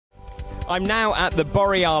I'm now at the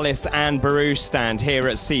Borealis and Borealis stand here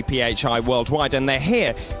at CPhI Worldwide, and they're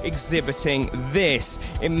here exhibiting this.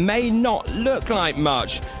 It may not look like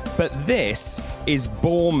much, but this is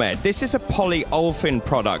Borealis. This is a polyolefin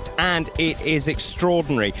product, and it is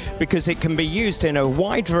extraordinary because it can be used in a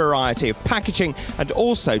wide variety of packaging and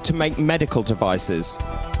also to make medical devices.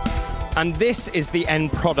 And this is the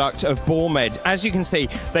end product of Borealis. As you can see,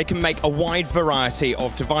 they can make a wide variety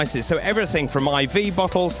of devices. So everything from IV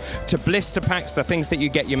bottles to blister packs, the things that you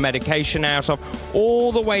get your medication out of,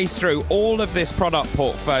 all the way through all of this product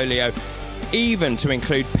portfolio, even to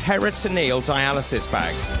include peritoneal dialysis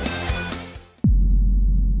bags.